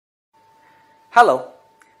Hello,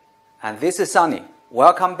 and this is Sunny.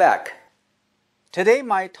 Welcome back. Today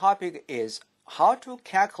my topic is how to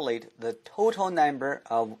calculate the total number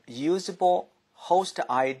of usable host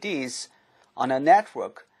IDs on a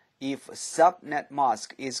network if subnet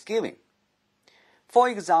mask is given. For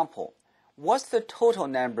example, what's the total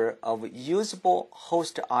number of usable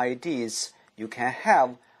host IDs you can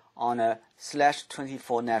have on a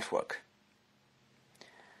 /24 network?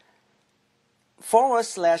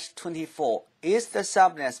 /24 is the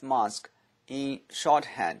subnet mask in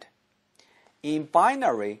shorthand. In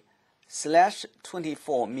binary,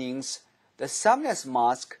 /24 means the subnet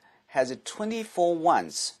mask has 24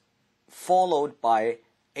 ones followed by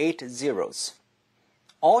 8 zeros.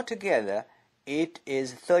 Altogether, it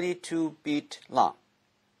is 32-bit long.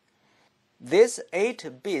 These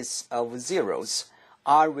 8 bits of zeros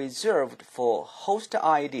are reserved for host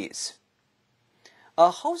IDs. A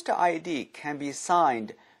host ID can be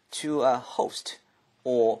assigned to a host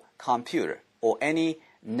or computer or any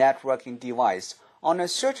networking device on a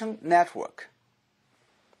certain network.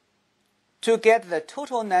 To get the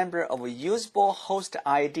total number of usable host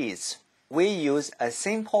IDs, we use a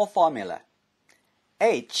simple formula.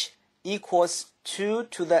 H equals 2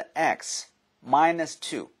 to the x minus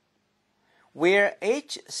 2, where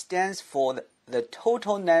H stands for the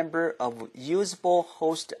total number of usable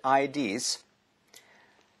host IDs.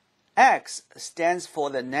 X stands for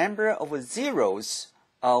the number of zeros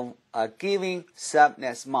of a given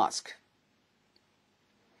subnet mask.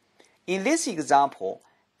 In this example,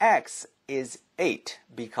 X is 8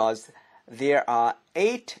 because there are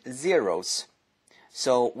 8 zeros,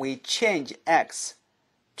 so we change X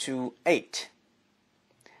to 8.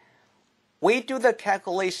 We do the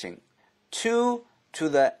calculation. 2 to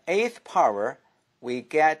the 8th power, we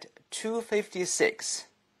get 256.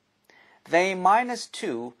 Then minus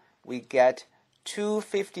 2, we get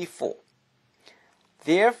 254.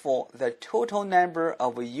 Therefore, the total number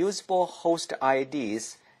of usable host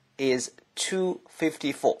IDs is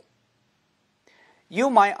 254.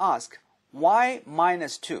 You might ask, why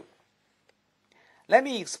minus 2? Let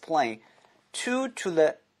me explain. 2 to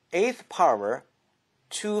the 8th power,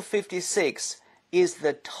 256, is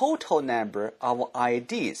the total number of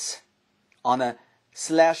IDs on a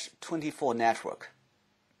 /24 network.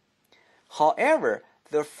 However,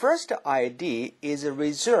 the first ID is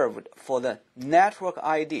reserved for the network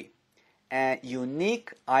ID, an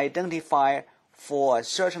unique identifier for a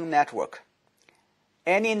certain network.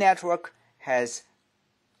 Any network has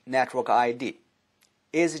network ID.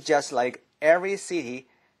 It's just like every city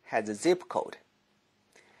has a zip code.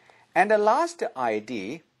 And the last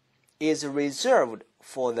ID is reserved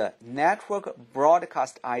for the network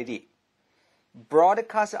broadcast ID.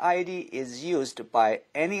 Broadcast ID is used by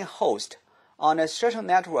any host on a certain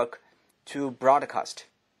network to broadcast.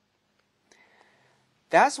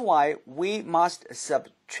 That's why we must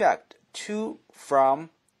subtract 2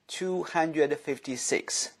 from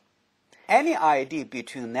 256. Any ID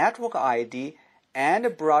between network ID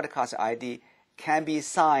and broadcast ID can be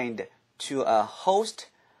assigned to a host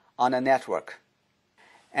on a network.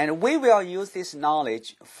 And we will use this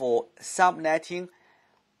knowledge for subnetting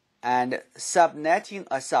and subnetting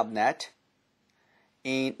a subnet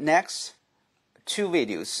in next 2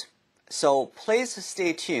 videos. So please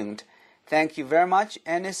stay tuned. Thank you very much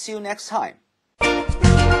and see you next time.